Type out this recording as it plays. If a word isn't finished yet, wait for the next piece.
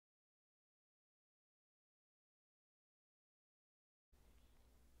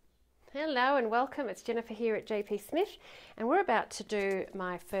Hello and welcome, it's Jennifer here at Peacock-Smith and we're about to do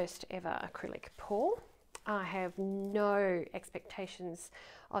my first ever acrylic pour. I have no expectations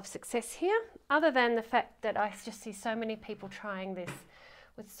of success here other than the fact that I just see so many people trying this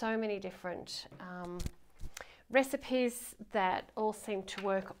with so many different recipes that all seem to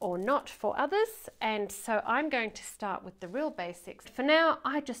work or not for others, and so I'm going to start with the real basics. For now,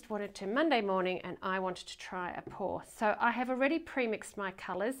 I just wanted to Monday morning and I wanted to try a pour. So I have already pre-mixed my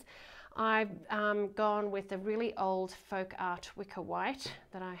colours. I've gone with a really old folk art wicker white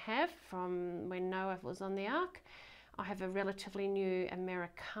that I have from when Noah was on the Ark. I have a relatively new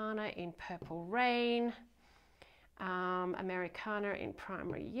Americana in Purple Rain, Americana in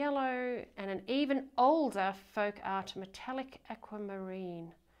Primary Yellow, and an even older folk art metallic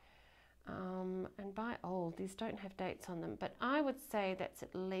aquamarine. And by old, these don't have dates on them, but I would say that's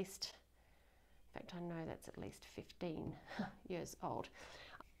at least, in fact I know that's at least 15 years old.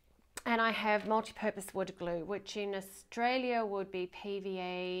 And I have multi-purpose wood glue, which in Australia would be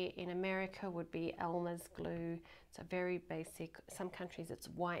PVA, in America would be Elmer's glue. It's a very basic, some countries it's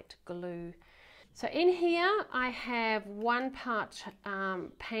white glue. So in here I have 1 part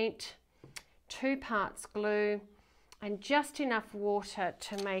paint, 2 parts glue, and just enough water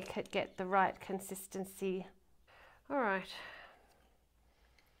to make it get the right consistency. All right,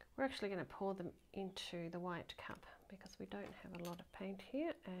 we're actually going to pour them into the white cup because we don't have a lot of paint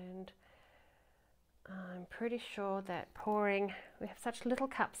here, and I'm pretty sure that pouring, we have such little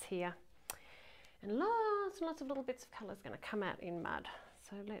cups here, and lots and lots of little bits of colour is going to come out in mud.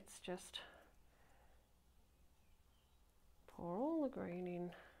 So let's just pour all the green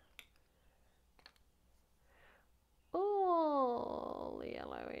in, all the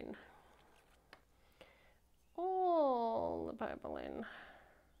yellow in, all the purple in.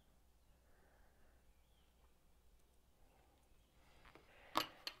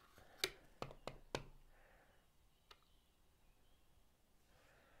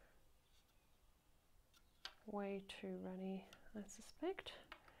 Way too runny, I suspect.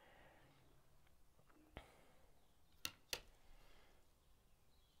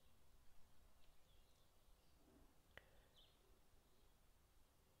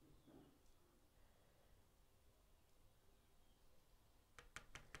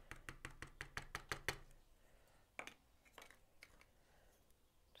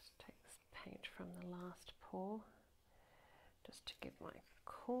 Just take this paint from the last pour, just to give my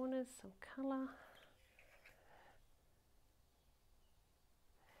corners some colour.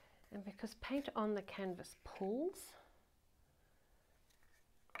 And because paint on the canvas pulls,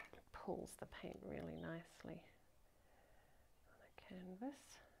 it pulls the paint really nicely on a canvas.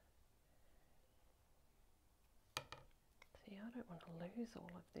 See, I don't want to lose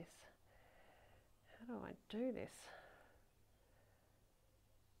all of this. How do I do this?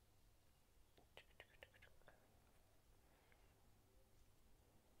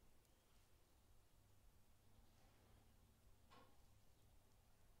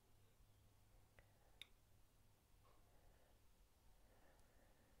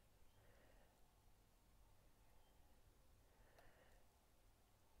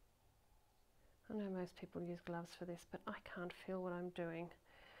 I know most people use gloves for this, but I can't feel what I'm doing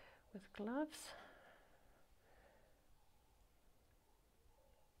with gloves.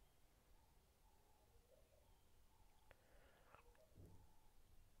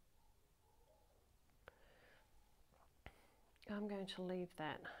 I'm going to leave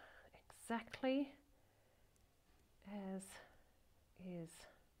that exactly as is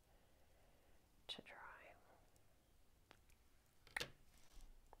to dry.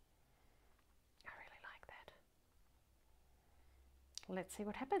 Let's see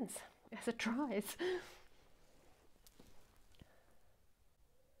what happens as it dries.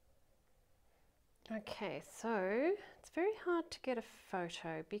 Okay, so it's very hard to get a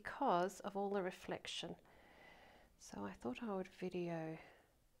photo because of all the reflection. So I thought I would video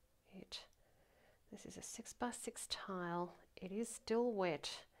it. This is a 6x6 tile. It is still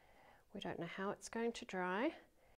wet. We don't know how it's going to dry.